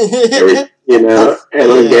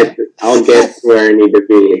 I'll get where I need to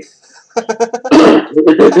be.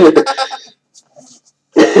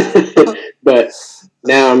 But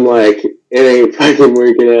now I'm like, it ain't fucking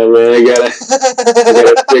working out, man. I gotta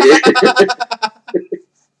figure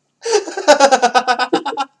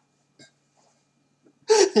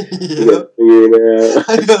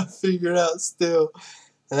I gotta figure it out still.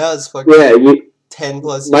 And that was fucking 10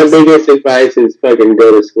 plus years. My biggest advice is fucking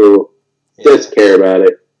go to school. Yeah. Just care about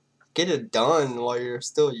it. Get it done while you're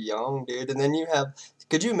still young, dude. And then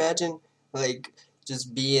could you imagine, like,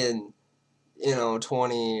 just being,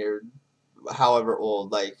 20 or however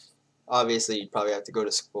old, like, obviously you'd probably have to go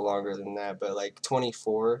to school longer than that, but, like,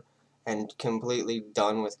 24 and completely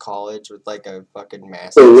done with college with, like, a fucking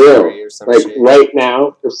master's degree or some like, shit. Right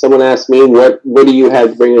now, if someone asks me, what do you have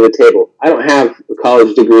to bring to the table? I don't have a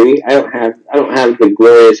college degree. I don't have the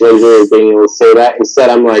glorious luxury of being able to say that. Instead,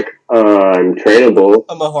 I'm like, I'm trainable.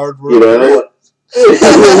 I'm a hard worker.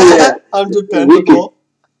 Yeah. I'm dependable.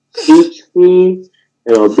 Teach me,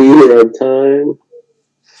 and I'll be here on time.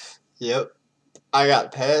 Yep. I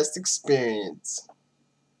got past experience.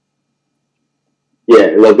 Yeah,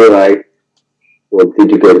 and they'll be like, well,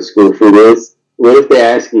 did you go to school for this? What if they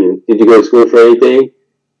ask you, did you go to school for anything?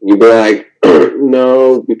 You'd be like,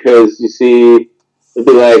 no, because you see, they'll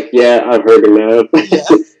be like, yeah, I've heard enough. Yeah.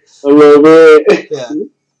 I'm over it. Yeah.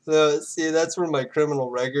 So, see, that's where my criminal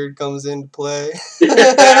record comes into play.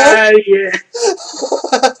 Yeah.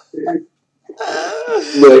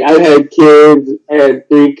 Like, I've had kids. I had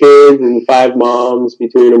 3 kids and 5 moms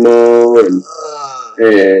between them all, and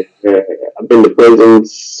I've been to prison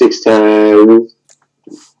 6 times.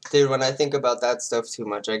 Dude, when I think about that stuff too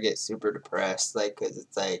much, I get super depressed. Like, cause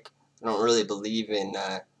it's like I don't really believe in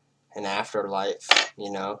an afterlife.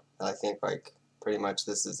 I think like pretty much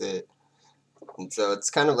this is it, and so it's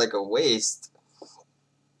kind of like a waste.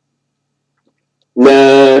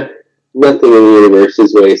 Nah. Nothing in the universe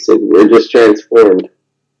is wasted. We're just transformed.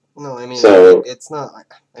 No, I mean, so, like, it's not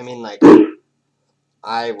like, I mean, like,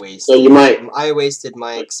 I wasted. So you might. I wasted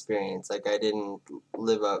my experience. Like, I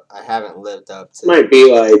haven't lived up to. Might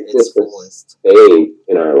be like its just fullest. a stage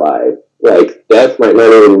in our life. Like, death might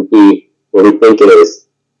not even be what we think it is.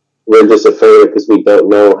 We're just afraid because we don't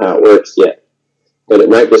know how it works yet. But it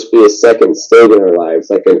might just be a second stage in our lives.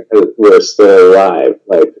 Like, we're still alive.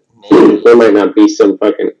 Like, there might not be some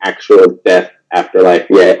fucking actual death afterlife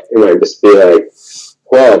yet. It might just be like,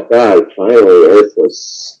 well, God, finally, Earth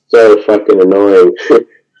was so fucking annoying.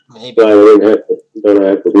 Maybe. So I don't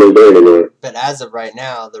have to live there anymore. But as of right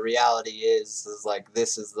now, the reality is like,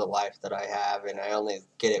 this is the life that I have, and I only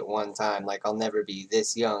get it one time. Like, I'll never be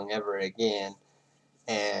this young ever again,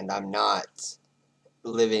 and I'm not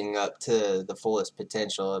living up to the fullest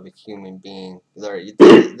potential of a human being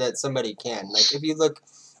that somebody can. Like, if you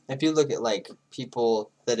look at, like,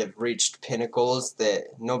 people that have reached pinnacles that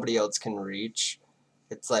nobody else can reach,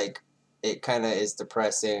 it's like, it kind of is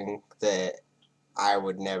depressing that I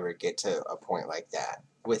would never get to a point like that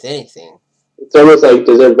with anything. It's almost like,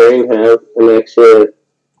 does our brain have an extra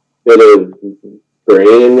bit of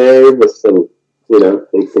brain in there with some, they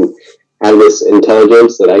can have this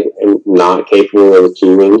intelligence that I am not capable of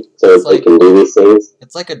achieving, so they can do these things.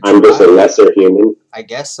 It's like I'm just a lesser human. I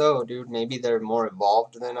guess so, dude. Maybe they're more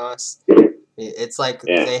evolved than us. It's like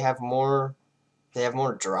they have more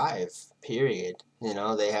drive, period.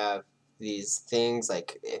 They have these things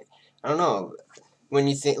like, I don't know. When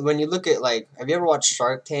you look at, like, have you ever watched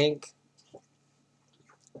Shark Tank?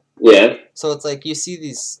 Yeah. So it's like you see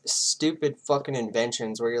these stupid fucking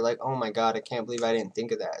inventions where you're like, oh my god, I can't believe I didn't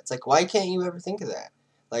think of that. It's like, why can't you ever think of that?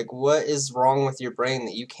 Like, what is wrong with your brain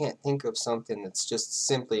that you can't think of something that's just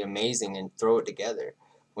simply amazing and throw it together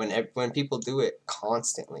when people do it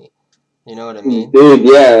constantly? You know what I mean? Dude,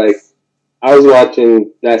 yeah, like, I was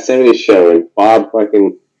watching that 70s show, and Bob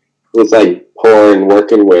fucking was, like, poor and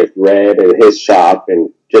working with Red and his shop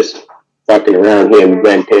and just fucking around. He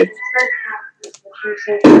invented...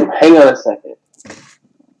 Hang on a second.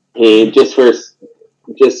 He just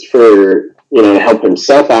just for, to help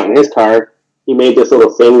himself out in his car, he made this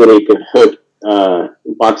little thing that he could hook a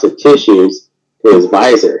box of tissues to his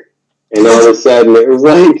visor. And all of a sudden, it was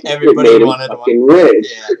like, Everybody it made him wanted fucking one.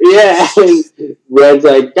 rich. Yeah. And Red's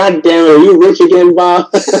like, God damn it, are you rich again, Bob?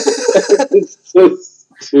 It's so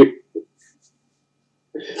stupid.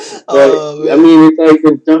 But, I mean, it's like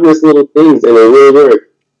the dumbest little things, and it really work.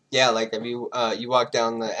 Yeah, like, if you walk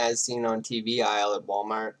down the as seen on TV aisle at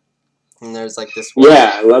Walmart, and there's like this one.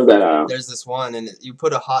 Yeah, I love that aisle. There's this one, and you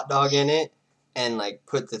put a hot dog in it, and like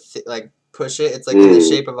put push it. It's like in the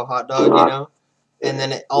shape of a hot dog, you know. And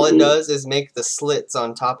then all it does is make the slits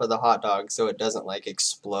on top of the hot dog, so it doesn't like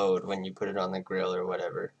explode when you put it on the grill or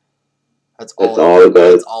whatever. That's all it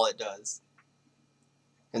does. That's all it does.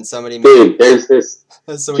 And there's this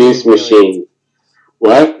juice machine.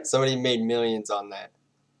 What? Somebody made millions on that.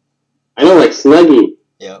 I know, like Snuggie.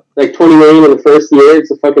 Yeah. Like 20 million in the first year.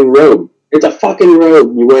 It's a fucking robe. It's a fucking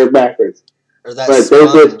robe. You wear it backwards. Or that but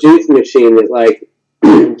there's this juice machine that, like,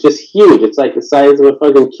 just huge. It's like the size of a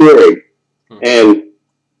fucking Keurig. And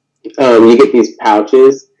you get these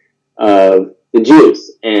pouches of the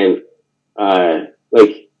juice. And,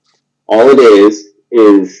 like, all it is,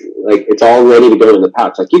 like, it's all ready to go in the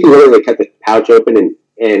pouch. Like, you can literally cut the pouch open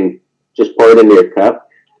and just pour it into your cup.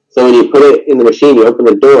 So when you put it in the machine, you open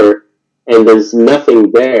the door, and there's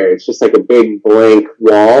nothing there. It's just like a big blank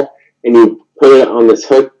wall. And you put it on this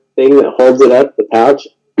hook thing that holds it up, the pouch.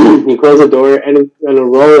 You close the door, and a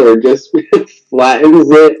roller just flattens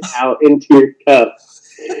it out into your cup.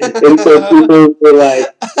 And so people were like,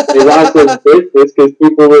 they lost their business because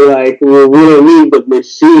people were like, well, we don't need the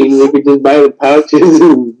machine. We could just buy the pouches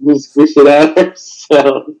and just fish it out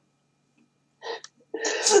ourselves.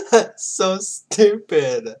 So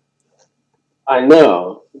stupid. I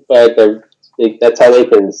know, but that's how they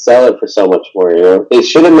can sell it for so much more, you know? They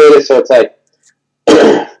should have made it so it's like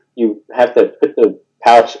you have to put the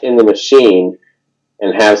pouch in the machine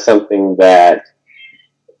and have something that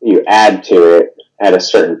you add to it at a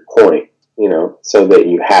certain point, you know, so that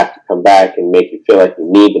you have to come back and make you feel like you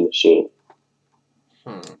need the machine.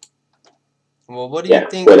 Well, what do you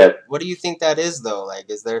think? What do you think that is, though? Like,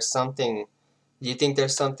 is there something? Do you think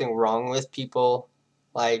there's something wrong with people?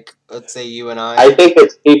 Like, let's say you and I. I think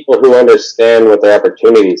it's people who understand what their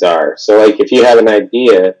opportunities are. So, like, if you have an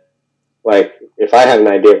idea, like, if I have an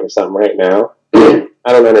idea for something right now,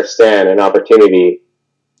 I don't understand an opportunity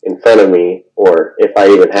in front of me, or if I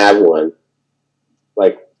even have one,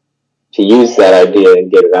 like, to use that idea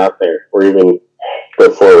and get it out there, or even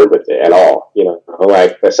go forward with it at all, you know?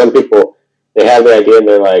 Like, some people, they have the idea and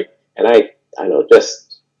they're like, and I know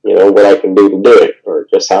just, you know, what I can do to do it, or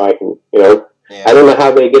just how I can, you know. Yeah. I don't know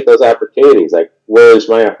how they get those opportunities. Like, where's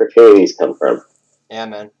my opportunities come from? Yeah,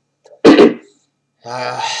 man.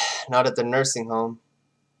 Not at the nursing home.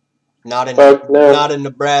 Not in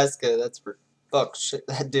Nebraska. That's for fuck shit.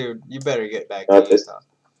 Dude, you better get back to Utah.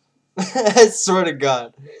 I swear to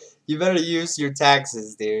God. You better use your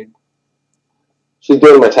taxes, dude. She's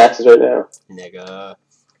doing my taxes right now. Nigga.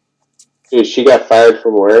 Dude, she got fired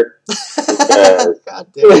from work. God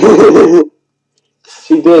damn it.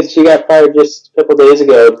 She did. She got fired just a couple days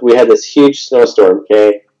ago. We had this huge snowstorm,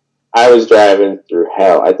 okay? I was driving through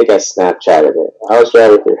hell. I think I Snapchatted it. I was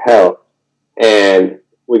driving through hell, and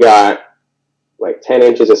we got like 10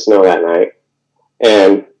 inches of snow that night.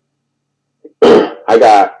 And I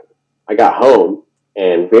got home,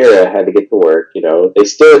 and Vera had to get to work, you know. They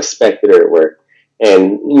still expected her at work,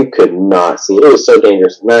 and you could not see. It was so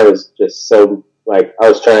dangerous. And I was just so, like, I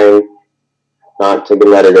was trying not to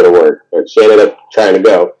let her go to work, but she ended up trying to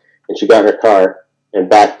go, and she got in her car and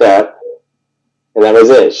backed up, and that was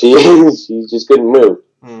it. She just couldn't move.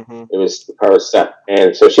 Mm-hmm. The car was stuck,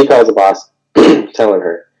 and so she calls the boss, telling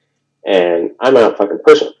her, and I'm out fucking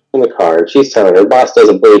pushing in the car, and she's telling her, the boss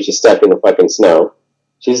doesn't believe she's stuck in the fucking snow.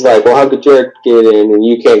 She's like, well, how could Jared get in and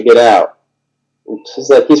you can't get out? And she's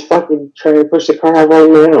like, he's fucking trying to push the car out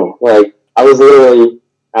right now. Like, I was literally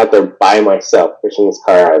out there by myself pushing this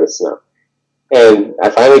car out of the snow. And I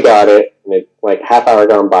finally got it, and it, like, half hour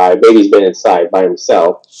gone by, baby's been inside by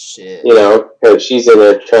himself. Shit. You know, because she's in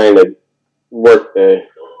there trying to work the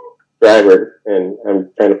driver, and I'm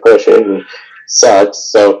trying to push it, and it sucks.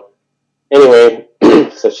 So, anyway,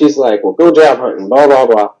 so she's like, well, go job hunting, blah, blah,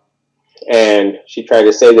 blah. And she tried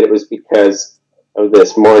to say that it was because of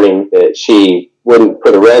this morning that she wouldn't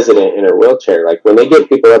put a resident in her wheelchair. Like, when they get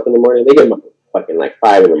people up in the morning, they get them up at fucking, like,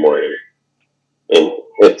 5 in the morning. And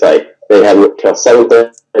it's like, they have until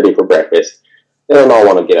 7:30 for breakfast. They don't all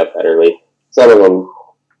want to get up that early. Some of them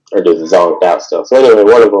are just zonked out still. So anyway,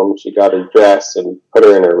 one of them, she got her dressed and put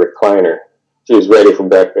her in her recliner. She was ready for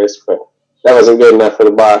breakfast, but that wasn't good enough for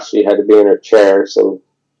the boss. She had to be in her chair, so,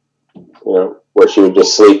 where she would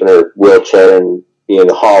just sleep in her wheelchair and be in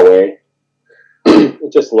the hallway.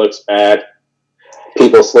 It just looks bad.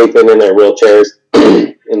 People sleeping in their wheelchairs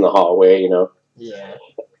in the hallway, Yeah.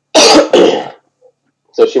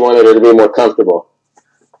 So she wanted her to be more comfortable.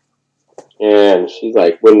 And she's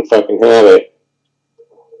like, wouldn't fucking have it.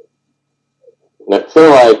 And I feel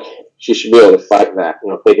like she should be able to fight that,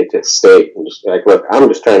 take it to a state and just be like, look, I'm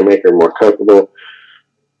just trying to make her more comfortable.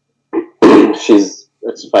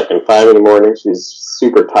 It's fucking 5 a.m. She's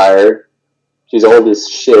super tired. She's old as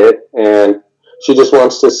shit, and she just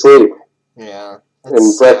wants to sleep. Yeah.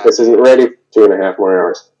 And breakfast isn't ready for 2.5 more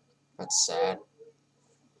hours. That's sad.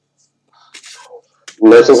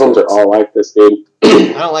 Nursing homes are all like this, dude.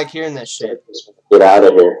 I don't like hearing that shit. Get out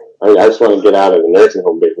of here. I just want to get out of the nursing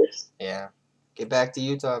home business. Yeah. Get back to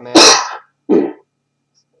Utah, man.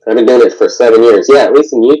 I've been doing it for 7 years. Yeah, at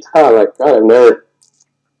least in Utah, like, God, I've never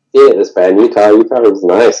seen it this bad. In Utah was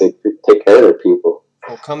nice. They take care of their people.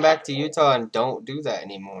 Well, come back to Utah and don't do that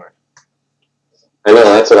anymore. I know,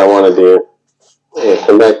 that's what I want to do. Yeah,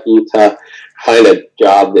 come back to Utah, find a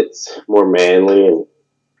job that's more manly. And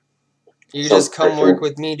you just come work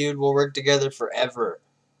with me, dude. We'll work together forever.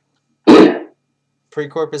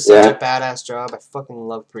 Precorp is such a badass job. I fucking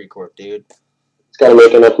love Precorp, dude. Just gotta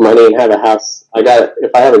make enough money and have a house.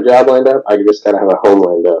 If I have a job lined up, I just gotta have a home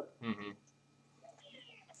lined up. Mm-hmm.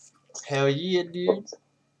 Hell yeah, dude.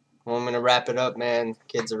 Well, I'm gonna wrap it up, man.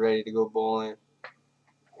 Kids are ready to go bowling.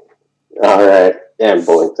 Alright. Damn,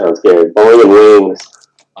 bowling sounds good. Bowling and wings.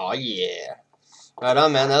 Oh, yeah. Right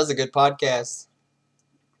on, man. That was a good podcast.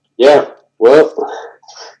 Yeah. Well,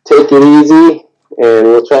 take it easy, and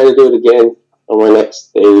we'll try to do it again on my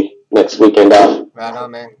next weekend off. Right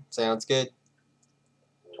on, man. Sounds good.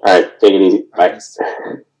 All right, take it easy. Bye. Peace.